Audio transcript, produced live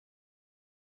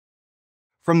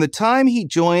From the time he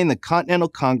joined the Continental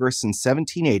Congress in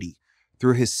 1780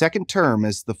 through his second term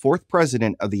as the fourth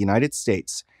president of the United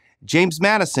States, James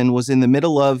Madison was in the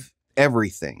middle of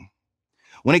everything.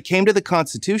 When it came to the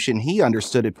Constitution, he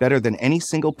understood it better than any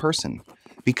single person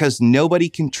because nobody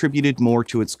contributed more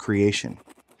to its creation.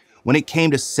 When it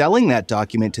came to selling that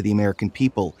document to the American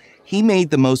people, he made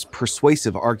the most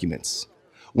persuasive arguments.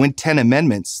 When 10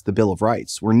 amendments, the Bill of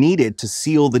Rights, were needed to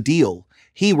seal the deal,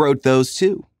 he wrote those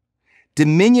too.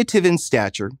 Diminutive in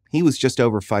stature, he was just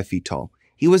over 5 feet tall.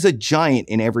 He was a giant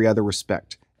in every other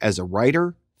respect, as a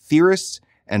writer, theorist,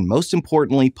 and most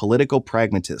importantly, political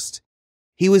pragmatist.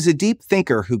 He was a deep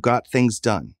thinker who got things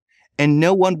done, and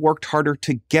no one worked harder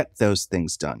to get those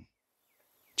things done.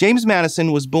 James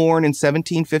Madison was born in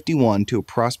 1751 to a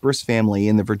prosperous family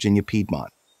in the Virginia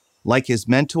Piedmont. Like his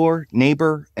mentor,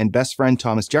 neighbor, and best friend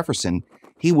Thomas Jefferson,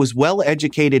 he was well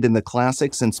educated in the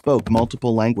classics and spoke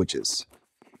multiple languages.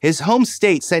 His home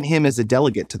state sent him as a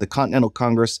delegate to the Continental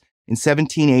Congress in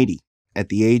 1780 at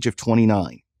the age of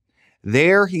 29.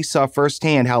 There, he saw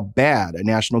firsthand how bad a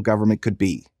national government could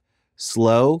be.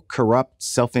 Slow, corrupt,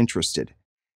 self-interested.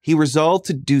 He resolved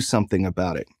to do something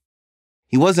about it.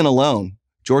 He wasn't alone.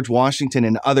 George Washington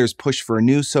and others pushed for a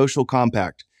new social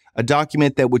compact, a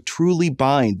document that would truly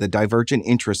bind the divergent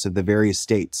interests of the various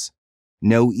states.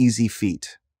 No easy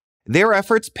feat. Their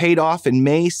efforts paid off in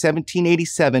May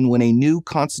 1787 when a new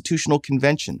constitutional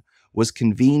convention was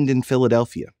convened in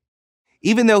Philadelphia.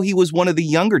 Even though he was one of the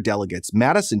younger delegates,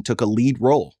 Madison took a lead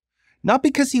role, not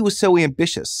because he was so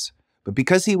ambitious, but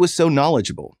because he was so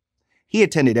knowledgeable. He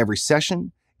attended every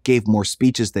session, gave more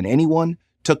speeches than anyone,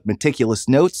 took meticulous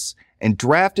notes, and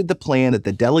drafted the plan that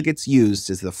the delegates used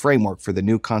as the framework for the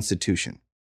new Constitution.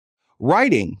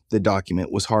 Writing the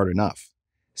document was hard enough.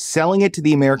 Selling it to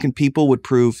the American people would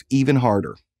prove even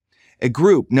harder. A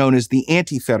group known as the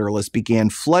Anti-Federalists began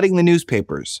flooding the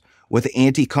newspapers with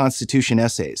anti-Constitution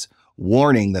essays,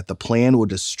 warning that the plan would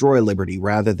destroy liberty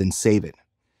rather than save it.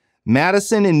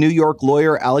 Madison and New York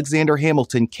lawyer Alexander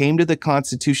Hamilton came to the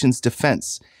Constitution's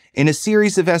defense in a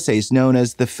series of essays known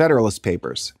as the Federalist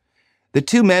Papers. The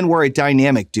two men were a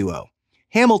dynamic duo.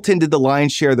 Hamilton did the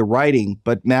lion's share of the writing,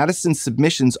 but Madison's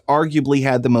submissions arguably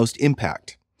had the most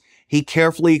impact. He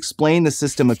carefully explained the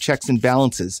system of checks and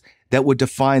balances that would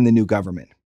define the new government.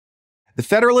 The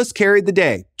Federalists carried the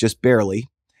day, just barely,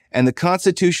 and the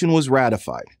Constitution was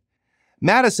ratified.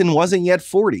 Madison wasn't yet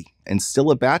 40 and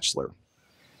still a bachelor.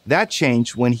 That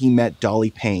changed when he met Dolly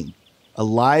Payne, a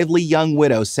lively young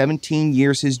widow 17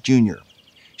 years his junior.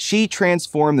 She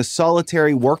transformed the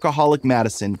solitary workaholic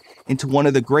Madison into one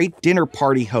of the great dinner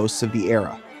party hosts of the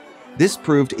era. This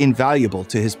proved invaluable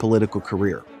to his political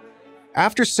career.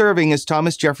 After serving as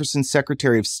Thomas Jefferson's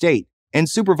Secretary of State and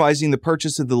supervising the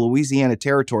purchase of the Louisiana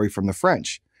Territory from the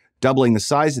French, doubling the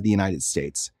size of the United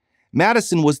States,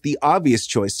 Madison was the obvious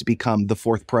choice to become the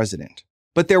fourth president.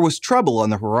 But there was trouble on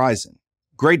the horizon.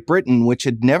 Great Britain, which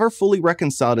had never fully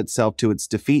reconciled itself to its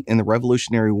defeat in the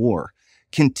Revolutionary War,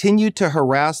 continued to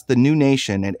harass the new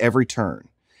nation at every turn.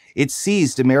 It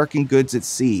seized American goods at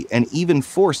sea and even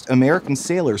forced American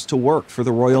sailors to work for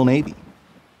the Royal Navy.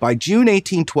 By June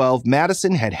 1812,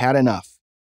 Madison had had enough.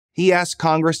 He asked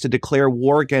Congress to declare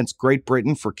war against Great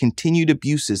Britain for continued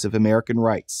abuses of American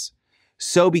rights.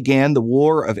 So began the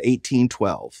War of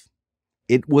 1812.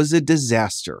 It was a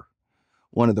disaster.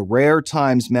 One of the rare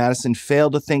times Madison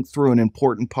failed to think through an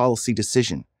important policy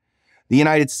decision. The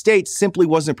United States simply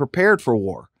wasn't prepared for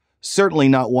war, certainly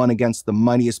not one against the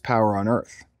mightiest power on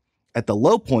earth. At the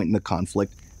low point in the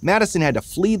conflict, Madison had to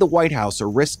flee the White House or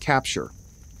risk capture.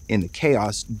 In the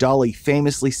chaos, Dolly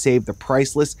famously saved the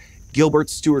priceless Gilbert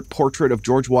Stuart portrait of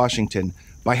George Washington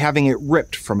by having it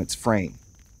ripped from its frame.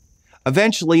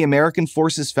 Eventually, American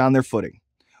forces found their footing,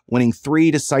 winning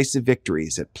 3 decisive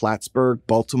victories at Plattsburgh,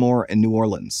 Baltimore, and New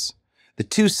Orleans. The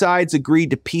two sides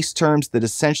agreed to peace terms that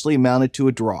essentially amounted to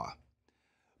a draw.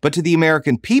 But to the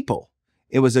American people,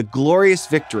 it was a glorious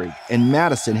victory, and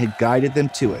Madison had guided them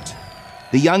to it.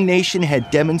 The young nation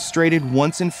had demonstrated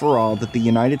once and for all that the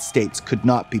United States could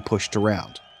not be pushed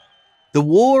around. The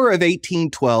War of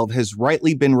 1812 has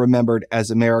rightly been remembered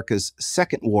as America's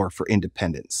second war for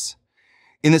independence.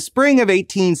 In the spring of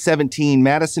 1817,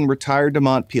 Madison retired to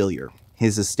Montpelier,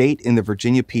 his estate in the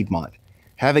Virginia Piedmont,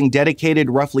 having dedicated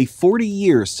roughly 40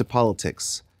 years to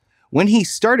politics. When he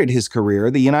started his career,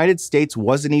 the United States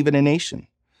wasn't even a nation.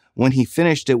 When he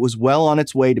finished, it was well on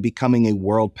its way to becoming a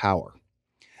world power.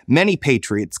 Many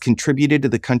patriots contributed to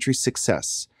the country's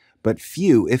success, but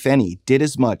few, if any, did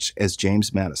as much as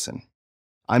James Madison.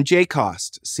 I'm Jay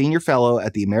Cost, Senior Fellow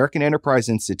at the American Enterprise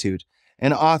Institute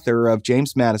and author of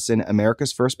James Madison,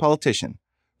 America's First Politician,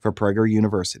 for Prager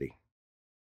University.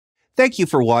 Thank you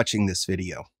for watching this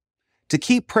video. To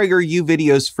keep PragerU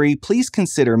videos free, please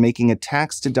consider making a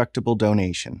tax-deductible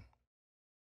donation.